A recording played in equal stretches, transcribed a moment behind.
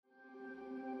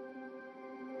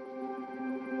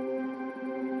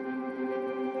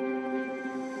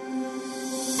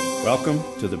Welcome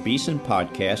to the Beeson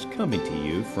Podcast, coming to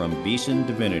you from Beeson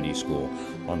Divinity School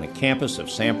on the campus of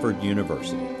Samford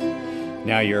University.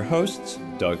 Now your hosts,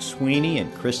 Doug Sweeney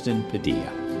and Kristen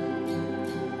Padilla.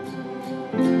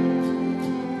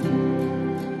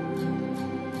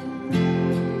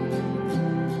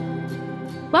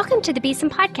 Welcome to the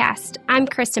Beeson Podcast. I'm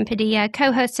Kristen Padilla,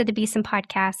 co-host of the Beeson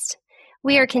Podcast.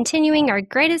 We are continuing our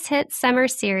Greatest Hits Summer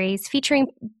Series featuring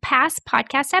past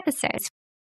podcast episodes.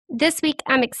 This week,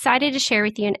 I'm excited to share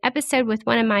with you an episode with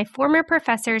one of my former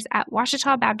professors at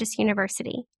Ouachita Baptist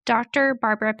University, Dr.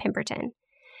 Barbara Pemberton.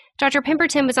 Dr.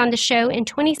 Pemberton was on the show in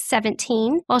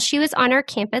 2017 while she was on our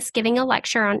campus giving a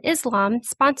lecture on Islam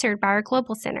sponsored by our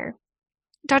Global Center.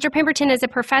 Dr. Pemberton is a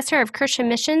professor of Christian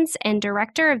missions and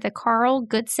director of the Carl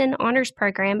Goodson Honors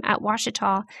Program at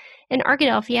Ouachita in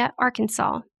Arkadelphia,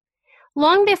 Arkansas.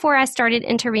 Long before I started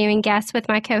interviewing guests with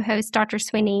my co-host, Dr.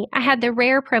 Sweeney, I had the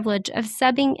rare privilege of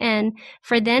subbing in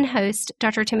for then-host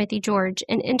Dr. Timothy George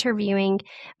and interviewing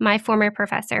my former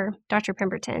professor, Dr.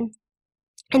 Pemberton.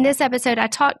 In this episode, I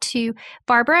talked to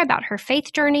Barbara about her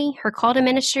faith journey, her call to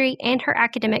ministry, and her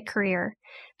academic career.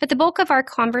 But the bulk of our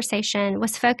conversation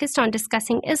was focused on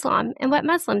discussing Islam and what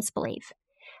Muslims believe.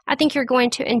 I think you're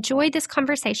going to enjoy this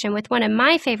conversation with one of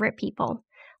my favorite people.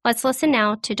 Let's listen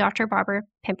now to Dr. Barbara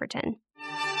Pemberton.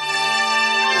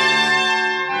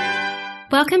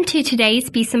 Welcome to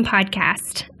today's Beeson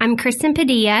Podcast. I'm Kristen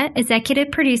Padilla,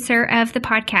 executive producer of the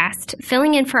podcast,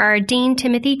 filling in for our Dean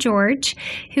Timothy George,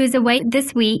 who is away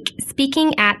this week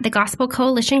speaking at the Gospel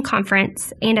Coalition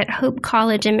Conference and at Hope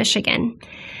College in Michigan.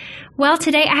 Well,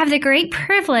 today I have the great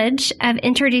privilege of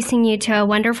introducing you to a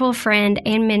wonderful friend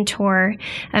and mentor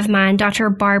of mine, Dr.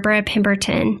 Barbara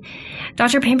Pemberton.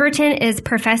 Dr. Pemberton is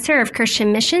professor of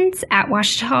Christian missions at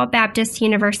Ouachita Baptist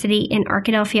University in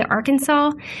Arkadelphia,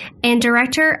 Arkansas, and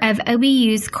director of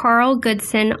OBU's Carl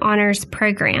Goodson Honors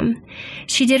Program.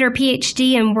 She did her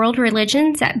PhD in world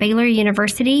religions at Baylor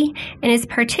University and is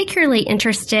particularly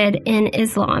interested in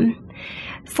Islam.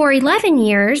 For 11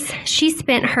 years, she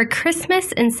spent her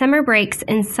Christmas and summer breaks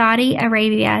in Saudi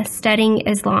Arabia studying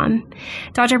Islam.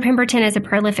 Dr. Pemberton is a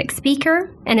prolific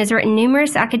speaker and has written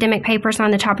numerous academic papers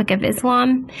on the topic of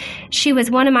Islam. She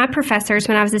was one of my professors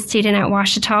when I was a student at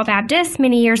Ouachita Baptist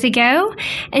many years ago,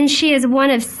 and she is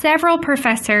one of several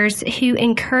professors who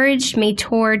encouraged me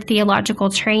toward theological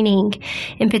training,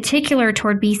 in particular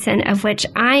toward Beeson, of which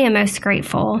I am most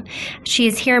grateful. She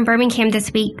is here in Birmingham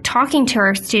this week talking to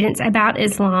her students about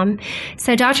Islam.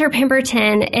 So, Dr.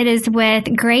 Pemberton, it is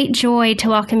with great joy to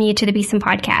welcome you to the Beeson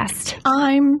Podcast.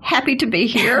 I'm happy to be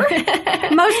here.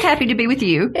 Most happy to be with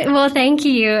you. Well, thank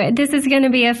you. This is going to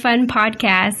be a fun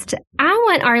podcast. I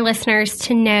want our listeners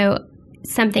to know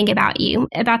something about you,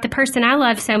 about the person I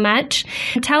love so much.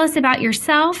 Tell us about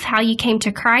yourself, how you came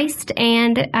to Christ,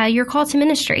 and your call to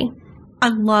ministry. I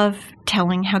love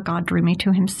telling how God drew me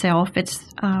to himself. It's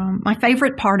my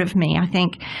favorite part of me, I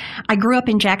think. I grew up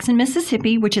in Jackson,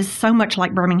 Mississippi, which is so much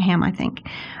like Birmingham, I think,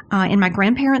 in my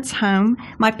grandparents' home.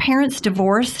 My parents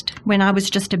divorced when I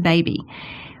was just a baby.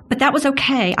 But that was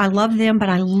okay. I love them, but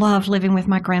I love living with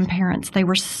my grandparents. They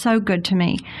were so good to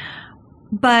me.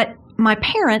 But my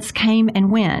parents came and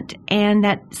went, and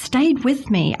that stayed with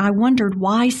me. I wondered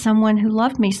why someone who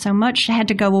loved me so much had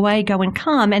to go away, go and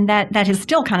come, and that has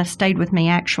still kind of stayed with me,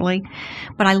 actually.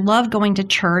 But I love going to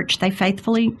church. They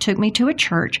faithfully took me to a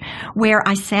church where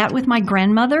I sat with my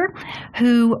grandmother,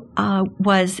 who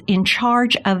was in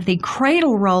charge of the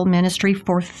cradle roll ministry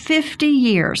for 50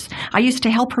 years. I used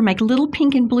to help her make little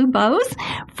pink and blue bows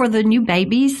for the new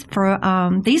babies.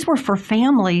 These were for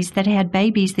families that had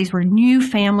babies. These were new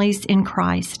families in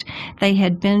Christ. They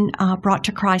had been brought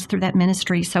to Christ through that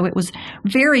ministry. So it was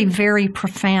very, very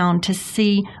profound to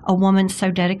see a woman so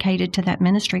dedicated to that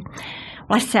ministry.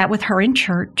 Well, I sat with her in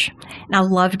church, and I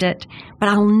loved it. But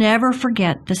I'll never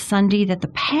forget the Sunday that the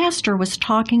pastor was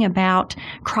talking about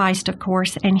Christ, of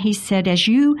course, and he said, as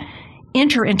you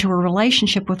enter into a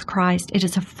relationship with Christ, it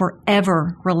is a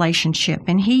forever relationship.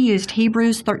 And he used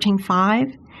Hebrews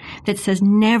 13:5 that says,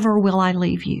 never will I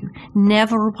leave you,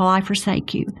 never will I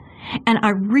forsake you. And I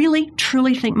really,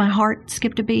 truly think my heart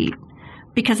skipped a beat,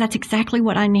 because that's exactly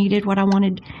what I needed, what I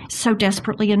wanted so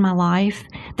desperately in my life,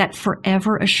 that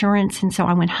forever assurance. And so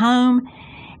I went home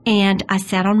and I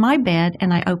sat on my bed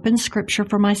and I opened Scripture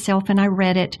for myself and I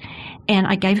read it, and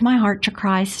I gave my heart to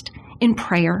Christ in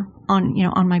prayer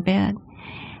on my bed.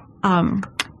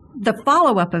 The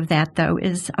follow-up of that, though,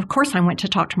 is, of course, I went to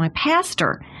talk to my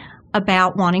pastor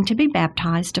about wanting to be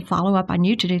baptized. To follow up, I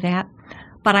knew to do that.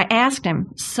 But I asked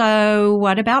him, so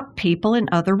what about people in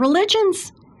other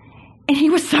religions? And he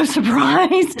was so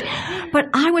surprised. But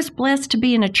I was blessed to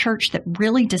be in a church that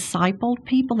really discipled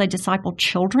people. They discipled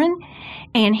children.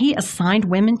 And he assigned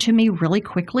women to me really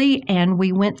quickly. And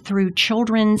we went through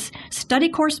children's study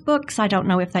course books. I don't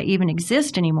know if they even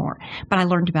exist anymore. But I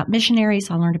learned about missionaries.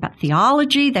 I learned about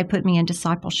theology. They put me in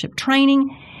discipleship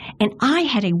training. And I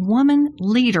had a woman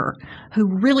leader who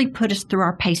really put us through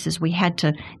our paces. We had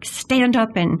to stand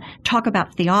up and talk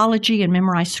about theology and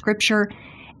memorize scripture.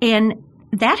 And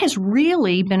that has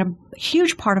really been a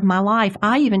huge part of my life.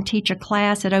 I even teach a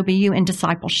class at OBU in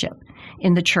discipleship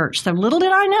in the church. So little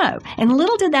did I know, and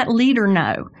little did that leader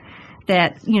know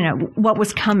that, what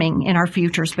was coming in our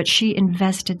futures, but she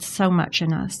invested so much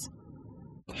in us.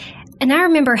 And I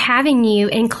remember having you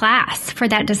in class for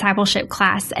that discipleship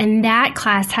class, and that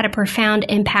class had a profound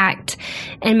impact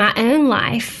in my own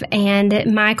life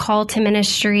and my call to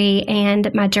ministry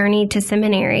and my journey to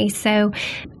seminary. So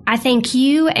I thank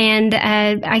you, and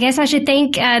I guess I should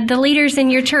thank the leaders in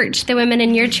your church, the women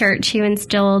in your church who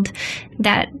instilled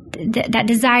that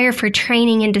desire for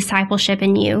training and discipleship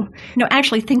in you.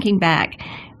 Actually, thinking back,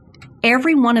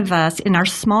 every one of us in our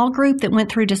small group that went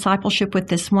through discipleship with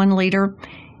this one leader,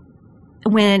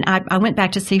 when I went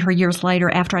back to see her years later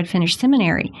after I'd finished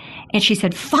seminary, and she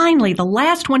said, finally, the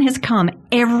last one has come.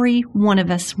 Every one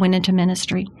of us went into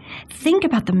ministry. Think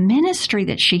about the ministry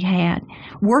that she had,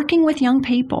 working with young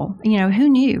people. Who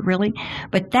knew, really?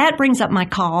 But that brings up my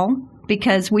call,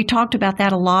 because we talked about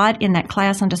that a lot in that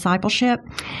class on discipleship.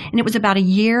 And it was about a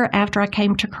year after I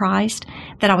came to Christ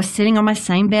that I was sitting on my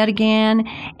same bed again,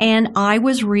 and I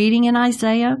was reading in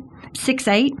Isaiah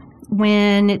 6:8.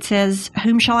 when it says,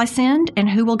 whom shall I send and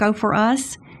who will go for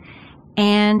us?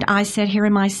 And I said, here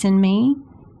am I, send me.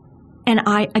 And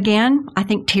I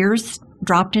think tears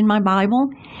dropped in my Bible.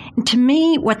 And to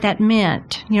me, what that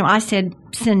meant, I said,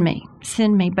 send me.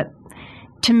 But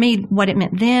to me, what it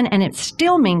meant then, and it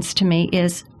still means to me,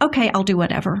 is, okay, I'll do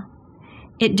whatever.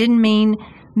 It didn't mean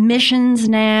missions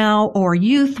now or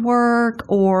youth work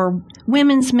or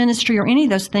women's ministry or any of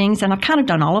those things. And I've kind of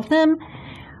done all of them.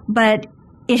 But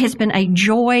it has been a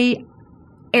joy.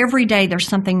 Every day there's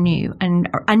something new. And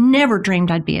I never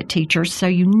dreamed I'd be a teacher. So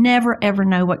you never, ever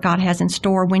know what God has in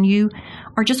store when you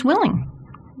are just willing.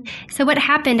 So what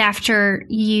happened after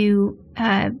you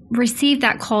received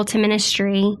that call to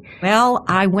ministry? Well,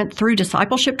 I went through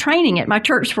discipleship training at my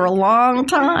church for a long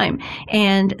time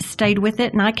and stayed with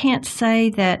it. And I can't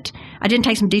say that I didn't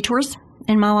take some detours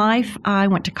in my life. I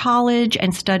went to college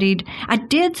and studied. I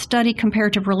did study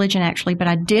comparative religion, actually, but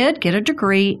I did get a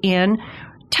degree in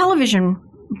television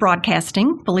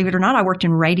broadcasting. Believe it or not, I worked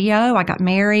in radio. I got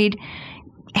married,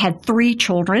 had 3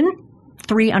 children,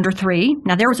 3 under 3.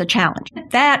 Now, there was a challenge.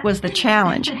 That was the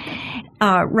challenge.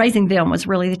 Raising them was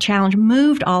really the challenge.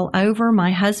 Moved all over.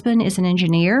 My husband is an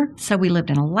engineer, so we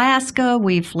lived in Alaska.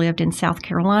 We've lived in South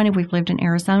Carolina. We've lived in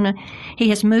Arizona. He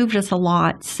has moved us a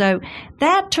lot. So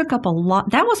that took up a lot.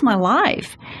 That was my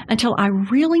life until I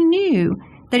really knew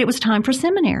that it was time for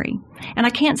seminary. And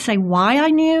I can't say why I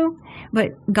knew,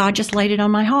 but God just laid it on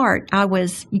my heart.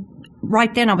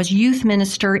 Right then I was youth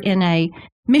minister in a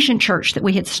mission church that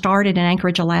we had started in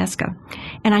Anchorage, Alaska.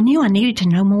 And I knew I needed to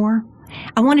know more.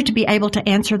 I wanted to be able to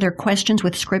answer their questions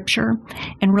with scripture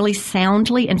and really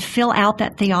soundly and fill out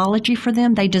that theology for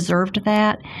them. They deserved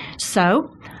that.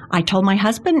 So I told my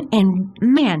husband, and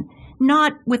man,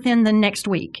 not within the next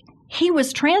week, he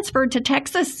was transferred to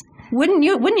Texas. Wouldn't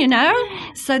you know?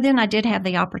 So then I did have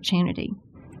the opportunity.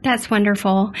 That's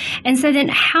wonderful. And so then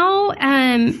how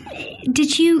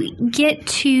did you get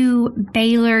to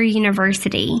Baylor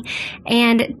University,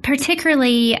 and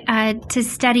particularly to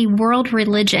study world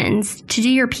religions, to do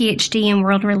your PhD in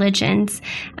world religions?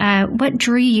 What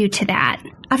drew you to that?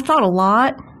 I've thought a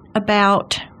lot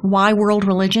about why world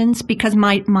religions, because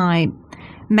my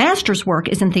master's work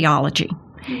is in theology.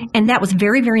 And that was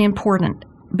very, very important,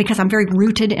 because I'm very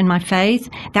rooted in my faith.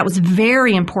 That was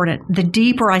very important. The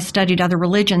deeper I studied other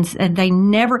religions,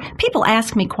 people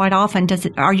ask me quite often,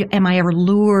 am I ever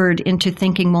lured into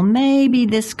thinking, well, maybe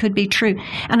this could be true?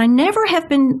 And I never have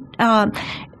been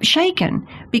shaken,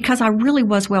 because I really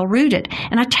was well rooted.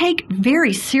 And I take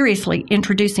very seriously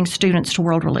introducing students to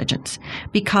world religions,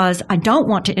 because I don't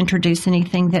want to introduce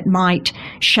anything that might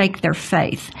shake their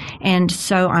faith. And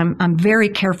so I'm very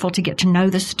careful to get to know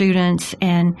the students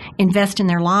and invest in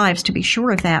their lives to be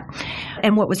sure of that.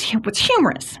 And what's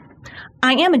humorous,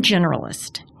 I am a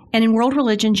generalist. And in world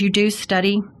religions, you do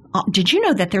study. Did you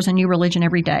know that there's a new religion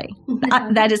every day?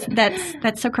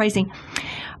 That's so crazy.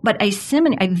 But a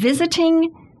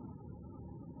visiting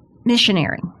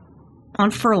missionary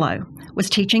on furlough was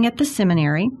teaching at the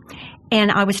seminary,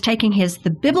 And I was taking The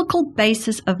Biblical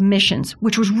Basis of Missions,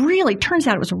 which turns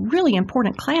out it was a really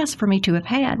important class for me to have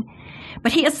had.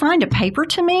 But he assigned a paper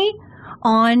to me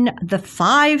on the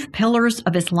 5 pillars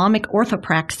of Islamic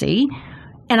orthopraxy,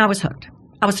 and I was hooked.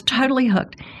 I was totally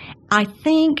hooked. I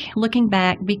think, looking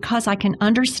back, because I can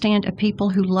understand a people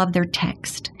who love their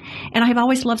text, and I have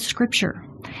always loved Scripture,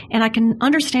 and I can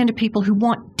understand a people who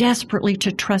want desperately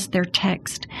to trust their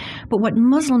text. But what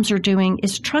Muslims are doing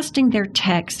is trusting their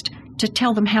text to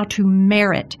tell them how to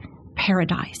merit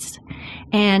paradise.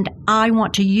 And I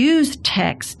want to use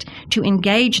text to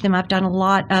engage them. I've done a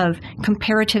lot of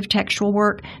comparative textual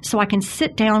work, so I can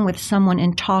sit down with someone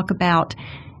and talk about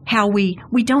how we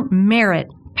don't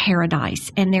merit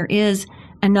paradise, and there is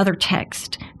another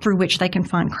text through which they can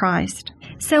find Christ.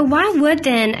 So why would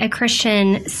then a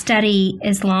Christian study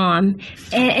Islam,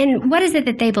 and what is it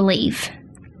that they believe?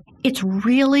 It's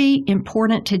really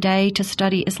important today to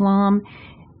study Islam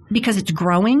because it's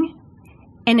growing,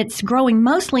 and it's growing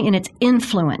mostly in its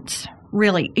influence.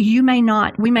 Really, we may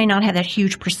not have that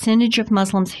huge percentage of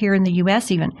Muslims here in the U.S.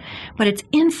 even, but its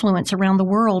influence around the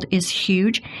world is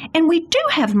huge. And we do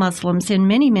have Muslims in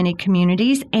many, many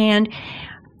communities, and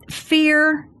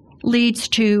fear leads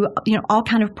to, all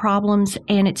kind of problems,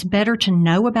 and it's better to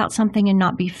know about something and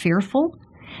not be fearful.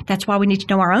 That's why we need to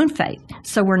know our own faith,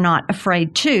 so we're not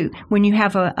afraid too. When you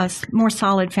have a more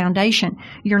solid foundation,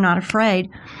 you're not afraid.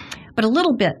 But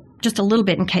just a little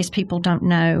bit in case people don't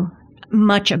know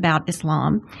much about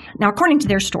Islam. Now, according to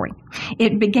their story,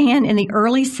 it began in the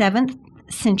early 7th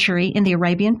century in the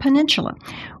Arabian Peninsula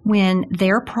when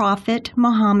their prophet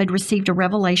Muhammad received a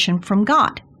revelation from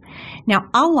God. Now,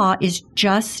 Allah is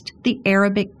just the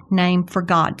Arabic name for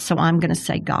God, so I'm going to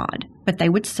say God, but they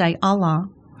would say Allah.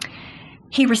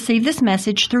 He received this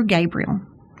message through Gabriel,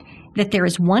 that there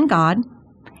is one God,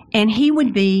 and he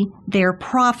would be their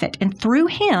prophet, and through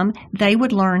him, they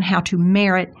would learn how to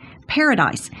merit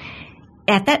paradise.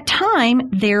 At that time,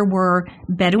 there were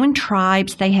Bedouin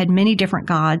tribes. They had many different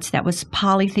gods. That was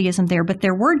polytheism there. But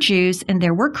there were Jews and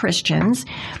there were Christians.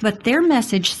 But their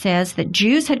message says that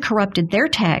Jews had corrupted their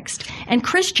text and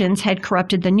Christians had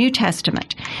corrupted the New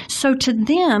Testament. So to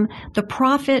them, the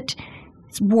prophet's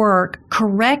work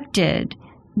corrected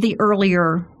the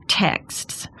earlier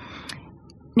texts.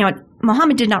 Now,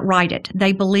 Muhammad did not write it.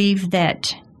 They believe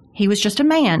that he was just a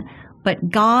man.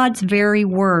 But God's very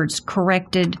words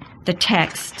corrected the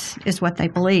texts, is what they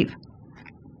believe.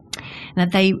 Now,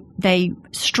 they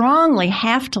strongly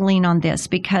have to lean on this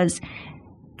because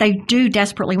they do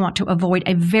desperately want to avoid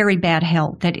a very bad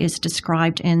hell that is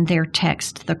described in their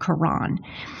text, the Quran.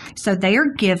 So they are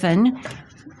given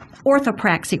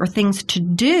orthopraxy, or things to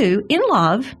do in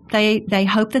love. They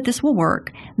hope that this will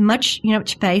work.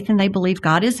 It's faith, and they believe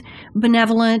God is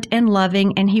benevolent and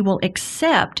loving, and he will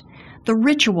accept the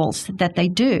rituals that they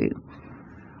do.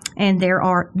 And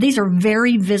these are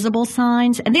very visible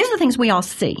signs, and these are the things we all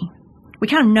see. We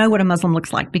kind of know what a Muslim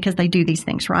looks like because they do these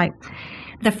things, right?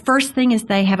 The first thing is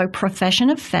they have a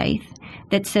profession of faith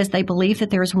that says they believe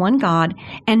that there is one God,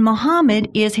 and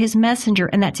Muhammad is his messenger,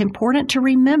 and that's important to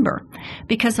remember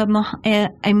because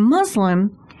a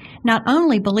Muslim not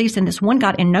only believes in this one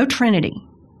God and no Trinity.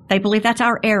 They believe that's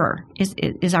our error,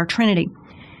 is our Trinity.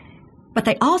 But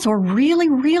they also are really,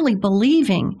 really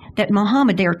believing that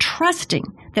they are trusting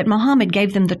that Muhammad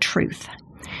gave them the truth.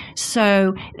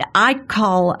 So I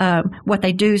call what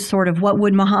they do sort of what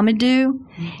would Muhammad do?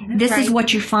 This is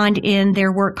what you find in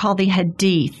their work called the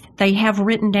Hadith. They have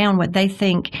written down what they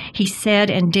think he said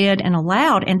and did and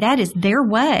allowed, and that is their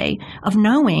way of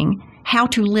knowing how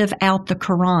to live out the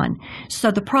Quran.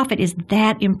 So the prophet is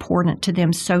that important to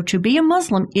them. So to be a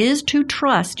Muslim is to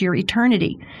trust your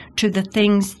eternity to the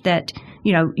things that,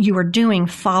 you are doing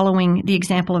following the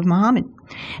example of Muhammad.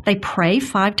 They pray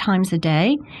 5 times a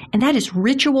day, and that is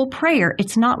ritual prayer.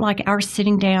 It's not like our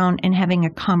sitting down and having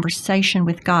a conversation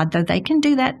with God, though they can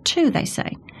do that too, they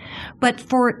say. But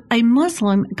for a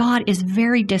Muslim, God is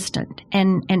very distant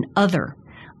and other,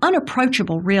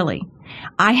 unapproachable, really.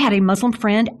 I had a Muslim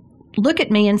friend look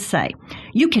at me and say,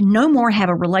 you can no more have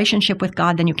a relationship with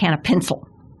God than you can a pencil,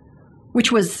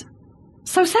 which was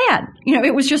so sad.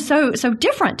 It was just so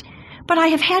different. But I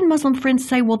have had Muslim friends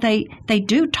say, well, they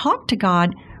do talk to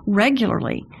God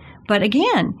regularly. But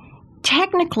again,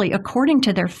 technically, according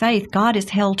to their faith, God is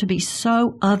held to be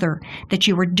so other that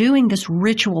you are doing this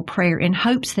ritual prayer in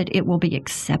hopes that it will be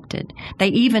accepted. They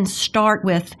even start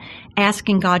with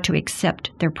asking God to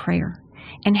accept their prayer.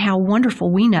 And how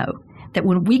wonderful we know that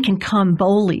when we can come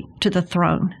boldly to the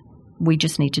throne, we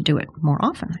just need to do it more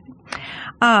often.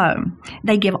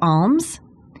 They give alms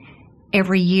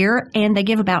every year, and they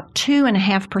give about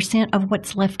 2.5% of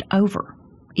what's left over.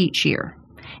 each year.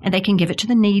 And they can give it to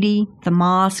the needy, the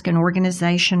mosque, an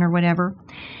organization, or whatever.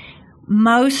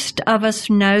 Most of us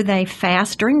know they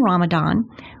fast during Ramadan.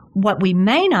 What we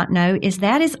may not know is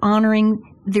that is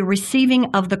honoring the receiving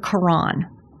of the Quran.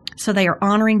 So they are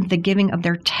honoring the giving of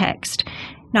their text.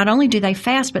 Not only do they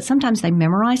fast, but sometimes they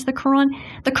memorize the Quran.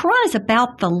 The Quran is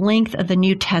about the length of the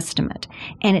New Testament,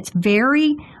 and it's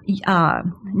very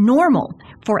normal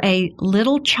for a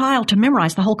little child to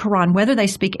memorize the whole Quran, whether they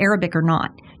speak Arabic or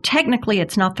not. Technically,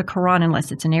 it's not the Quran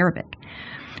unless it's in Arabic.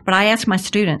 But I ask my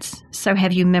students, so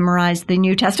have you memorized the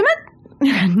New Testament?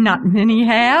 Not many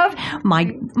have.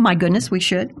 My goodness, we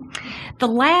should. The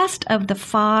last of the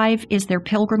 5 is their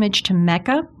pilgrimage to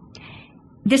Mecca.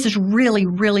 This is really,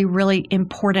 really, really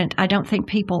important. I don't think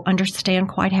people understand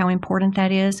quite how important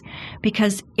that is,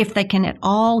 because if they can at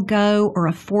all go or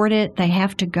afford it, they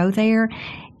have to go there.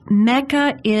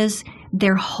 Mecca is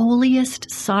their holiest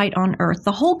site on earth.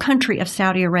 The whole country of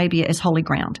Saudi Arabia is holy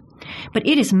ground, but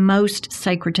it is most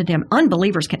sacred to them.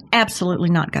 Unbelievers can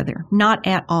absolutely not go there, not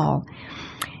at all.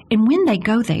 And when they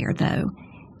go there, though,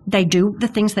 they do the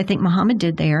things they think Muhammad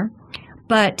did there,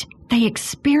 but they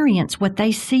experience what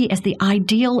they see as the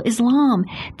ideal Islam.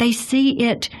 They see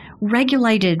it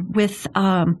regulated with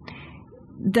the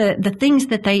things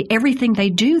that everything they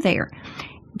do there.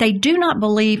 They do not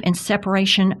believe in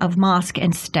separation of mosque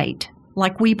and state,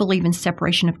 like we believe in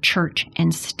separation of church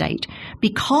and state,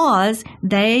 because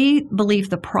they believe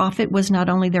the prophet was not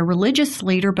only their religious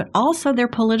leader, but also their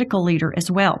political leader as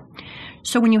well.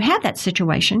 So when you have that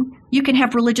situation, you can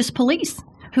have religious police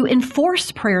who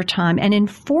enforce prayer time and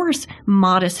enforce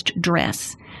modest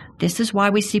dress. This is why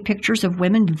we see pictures of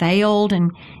women veiled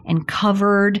and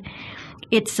covered.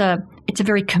 It's a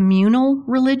very communal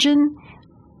religion.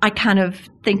 I kind of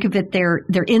think of it, they're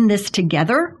in this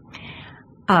together.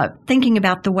 Thinking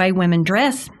about the way women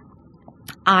dress,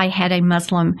 I had a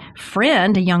Muslim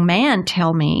friend, a young man,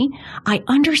 tell me, I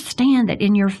understand that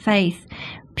in your faith,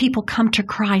 people come to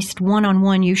Christ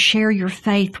one-on-one. You share your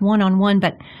faith one-on-one,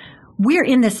 but we're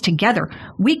in this together.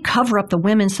 We cover up the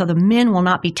women so the men will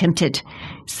not be tempted.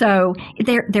 So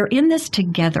they're in this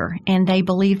together, and they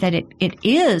believe that it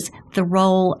is the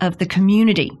role of the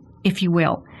community, if you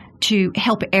will, to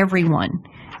help everyone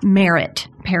merit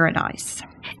paradise.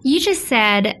 You just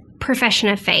said profession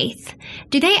of faith.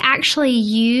 Do they actually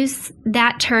use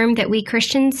that term that we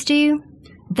Christians do?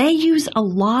 They use a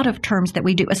lot of terms that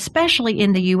we do, especially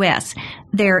in the U.S.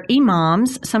 Their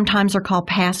imams sometimes are called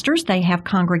pastors. They have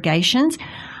congregations.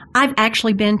 I've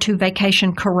actually been to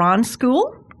Vacation Quran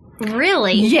School.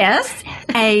 Really? Yes.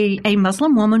 A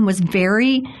Muslim woman was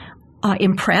very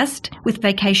impressed with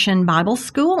Vacation Bible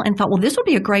School and thought, well, this would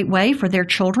be a great way for their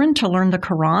children to learn the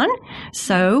Quran.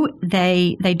 So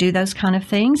they do those kind of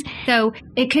things. So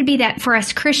it could be that for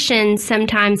us Christians,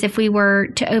 sometimes if we were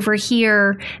to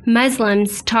overhear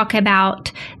Muslims talk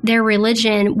about their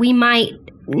religion, we might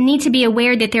need to be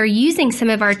aware that they're using some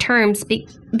of our terms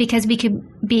because we could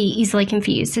be easily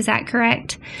confused. Is that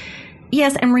correct?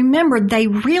 Yes, and remember, they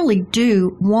really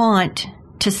do want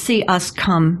to see us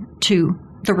come to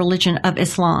the religion of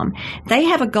Islam. They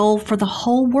have a goal for the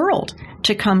whole world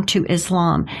to come to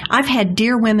Islam. I've had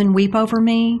dear women weep over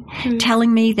me,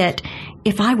 telling me that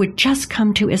if I would just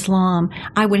come to Islam,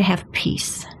 I would have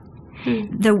peace.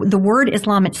 The word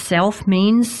Islam itself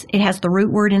means, it has the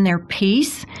root word in there,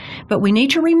 peace, but we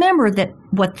need to remember that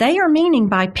what they are meaning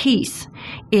by peace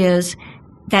is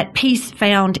that peace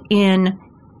found in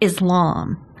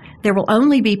Islam. There will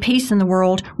only be peace in the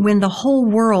world when the whole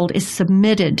world is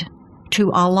submitted to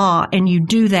Allah, and you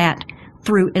do that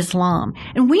through Islam.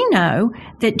 And we know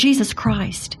that Jesus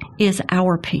Christ is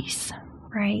our peace.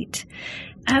 Right.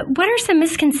 What are some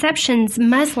misconceptions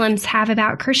Muslims have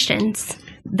about Christians?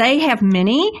 They have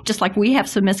many, just like we have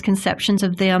some misconceptions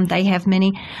of them. They have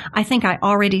many. I think I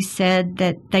already said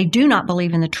that they do not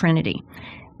believe in the Trinity.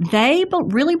 They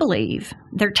really believe,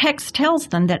 their text tells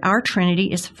them that our Trinity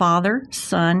is Father,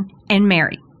 Son, and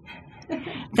Mary.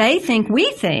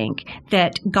 We think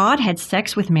that God had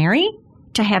sex with Mary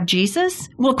to have Jesus.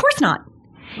 Well, of course not.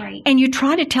 Right. And you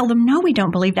try to tell them, no, we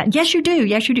don't believe that. Yes, you do.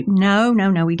 Yes, you do. No,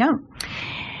 we don't.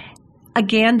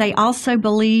 Again, they also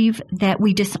believe that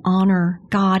we dishonor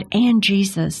God and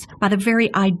Jesus by the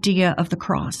very idea of the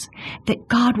cross, that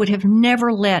God would have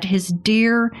never let his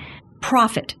dear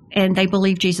prophet, and they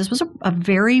believe Jesus was a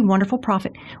very wonderful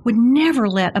prophet, would never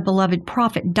let a beloved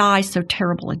prophet die so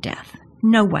terrible a death.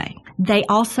 No way. They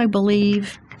also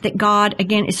believe that God,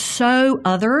 again, is so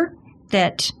other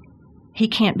that he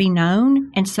can't be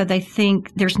known, and so they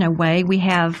think there's no way. We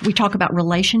talk about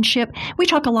relationship. We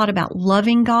talk a lot about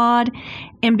loving God,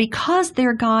 and because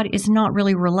their God is not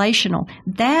really relational,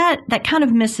 that kind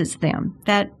of misses them.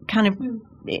 That kind of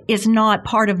is not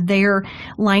part of their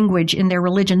language in their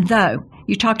religion, though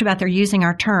you talked about they're using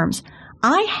our terms.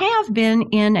 I have been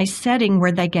in a setting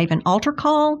where they gave an altar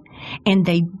call, and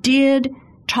they did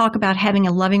talk about having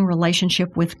a loving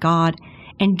relationship with God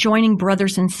and joining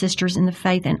brothers and sisters in the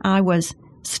faith, and I was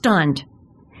stunned.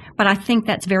 But I think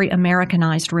that's very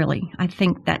Americanized, really. I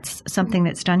think that's something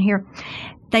that's done here.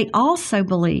 They also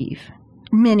believe,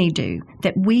 many do,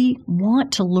 that we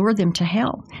want to lure them to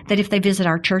hell, that if they visit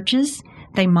our churches,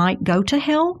 they might go to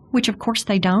hell, which of course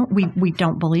they don't. We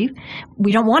don't believe.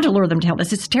 We don't want to lure them to hell.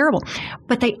 This is terrible.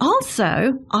 But they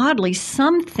also, oddly,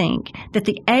 some think that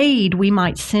the aid we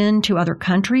might send to other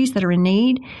countries that are in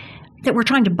need, that we're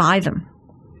trying to buy them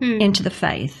into the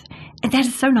faith. And that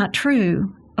is so not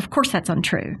true. Of course that's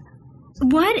untrue.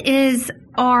 What is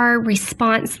our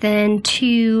response then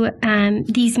to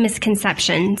these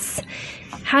misconceptions?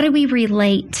 How do we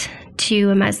relate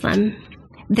to a Muslim?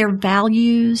 Their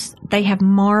values, they have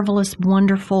marvelous,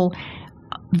 wonderful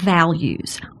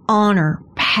values. Honor,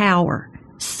 power,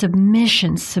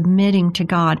 submission, submitting to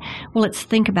God. Well, let's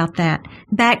think about that.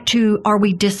 Back to, are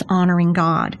we dishonoring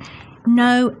God?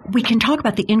 No, we can talk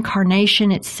about the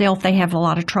incarnation itself. They have a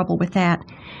lot of trouble with that.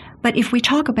 But if we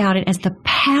talk about it as the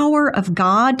power of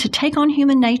God to take on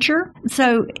human nature,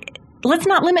 so let's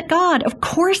not limit God. Of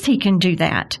course he can do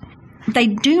that. They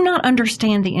do not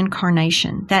understand the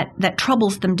incarnation. That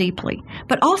troubles them deeply.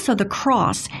 But also the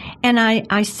cross. And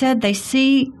I said they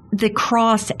see the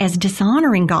cross as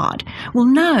dishonoring God. Well,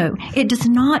 no, it does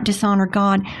not dishonor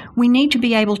God. We need to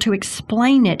be able to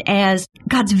explain it as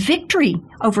God's victory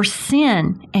over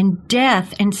sin and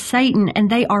death and Satan, and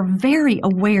they are very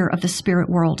aware of the spirit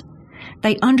world.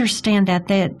 They understand that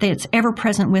it's ever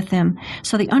present with them.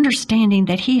 So the understanding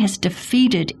that he has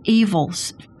defeated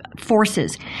evil's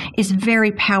forces is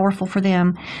very powerful for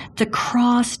them. The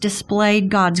cross displayed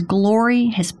God's glory,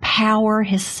 his power,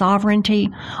 his sovereignty,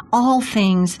 all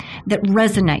things that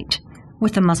resonate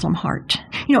with the Muslim heart.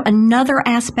 You know, another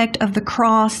aspect of the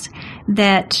cross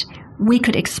that we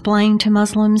could explain to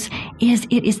Muslims is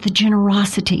it is the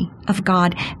generosity of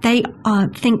God. They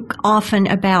think often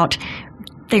about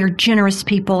they're generous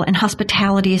people and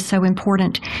hospitality is so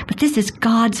important. But this is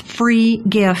God's free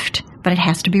gift, but it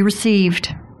has to be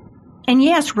received. And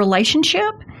yes,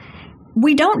 relationship,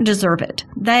 we don't deserve it.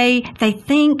 They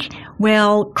think,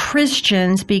 well,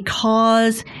 Christians,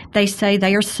 because they say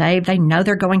they are saved, they know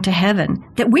they're going to heaven,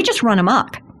 that we just run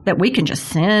amok, that we can just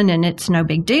sin and it's no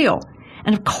big deal.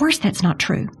 And of course that's not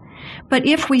true. But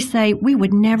if we say we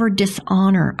would never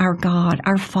dishonor our God,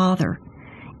 our Father,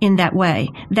 in that way,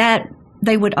 that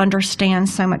they would understand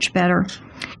so much better.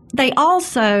 They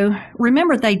also,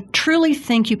 remember, they truly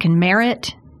think you can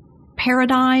merit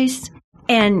paradise.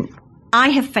 And I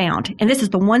have found, and this is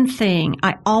the one thing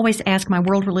I always ask my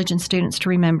world religion students to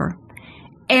remember,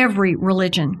 every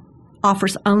religion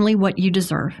offers only what you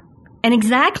deserve and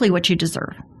exactly what you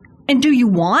deserve. And do you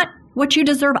want what you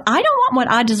deserve? I don't want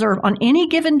what I deserve on any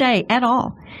given day at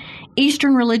all.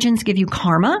 Eastern religions give you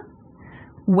karma.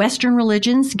 Western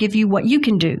religions give you what you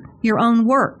can do, your own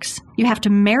works. You have to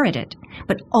merit it.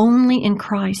 But only in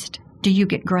Christ do you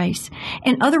get grace.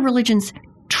 And other religions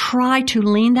try to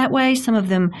lean that way. Some of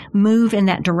them move in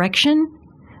that direction.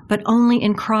 But only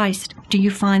in Christ do you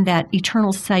find that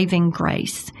eternal saving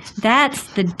grace. That's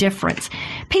the difference.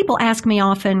 People ask me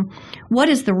often, what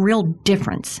is the real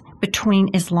difference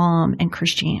between Islam and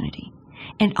Christianity?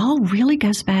 And it all really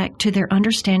goes back to their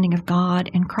understanding of God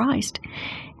and Christ.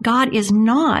 God is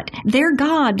not, their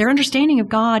God, their understanding of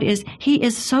God is, he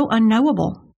is so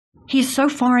unknowable. He is so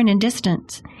foreign and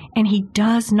distant, and he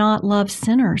does not love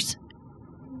sinners.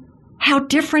 How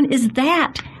different is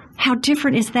that? How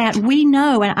different is that? We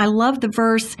know, and I love the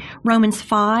verse, Romans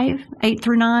 5, 8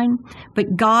 through 9,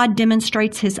 but God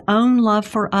demonstrates his own love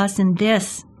for us in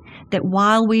this, that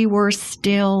while we were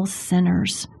still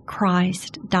sinners,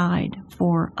 Christ died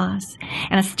for us.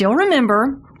 And I still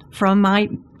remember from my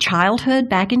childhood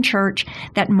back in church,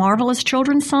 that marvelous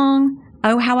children's song,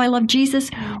 Oh, How I Love Jesus.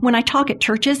 When I talk at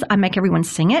churches, I make everyone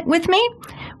sing it with me.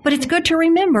 But it's good to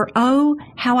remember, oh,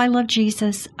 how I love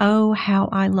Jesus. Oh, how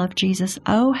I love Jesus.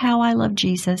 Oh, how I love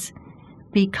Jesus.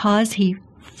 Because he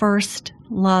first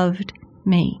loved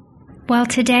me. Well,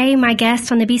 today my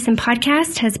guest on the Beeson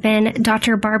podcast has been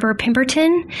Dr. Barbara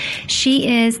Pemberton.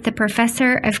 She is the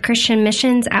professor of Christian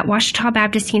missions at Ouachita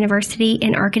Baptist University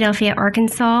in Arkadelphia,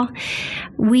 Arkansas.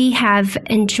 We have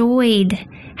enjoyed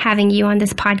having you on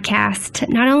this podcast,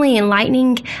 not only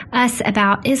enlightening us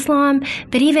about Islam,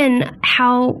 but even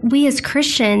how we as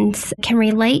Christians can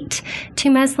relate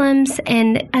to Muslims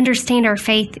and understand our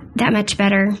faith that much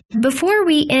better. Before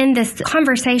we end this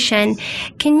conversation,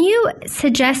 can you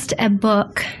suggest a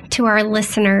book to our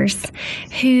listeners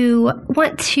who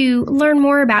want to learn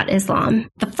more about Islam?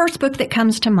 The first book that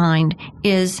comes to mind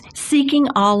is Seeking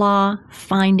Allah,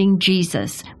 Finding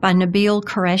Jesus by Nabil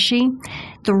Qureshi.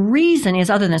 The reason is,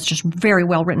 other than it's just very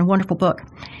well written, wonderful book,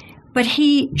 but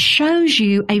he shows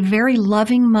you a very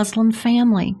loving Muslim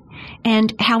family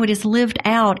and how it is lived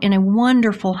out in a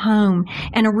wonderful home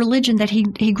and a religion that he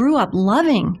grew up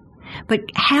loving, but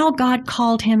how God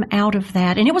called him out of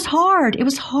that. And it was hard. It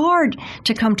was hard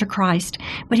to come to Christ.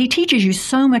 But he teaches you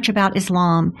so much about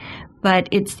Islam, but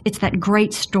it's that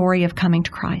great story of coming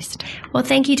to Christ. Well,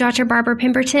 thank you, Dr. Barbara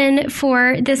Pemberton,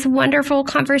 for this wonderful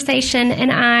conversation,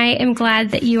 and I am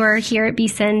glad that you are here at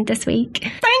Beeson this week.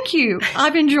 Thank you.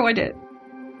 I've enjoyed it.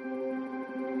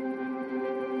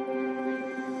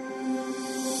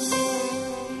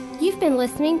 You've been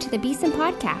listening to the Beeson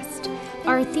Podcast.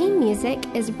 Our theme music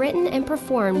is written and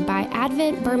performed by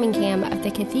Advent Birmingham of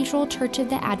the Cathedral Church of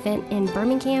the Advent in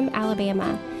Birmingham,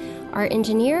 Alabama. Our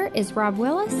engineer is Rob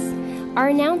Willis. Our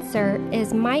announcer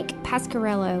is Mike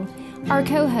Pasquarello. Our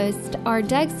co-hosts are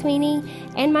Doug Sweeney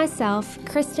and myself,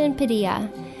 Kristen Padilla.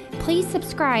 Please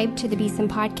subscribe to the Beeson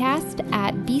Podcast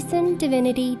at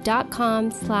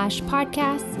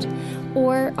beesondivinity.com/podcast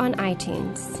or on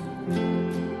iTunes.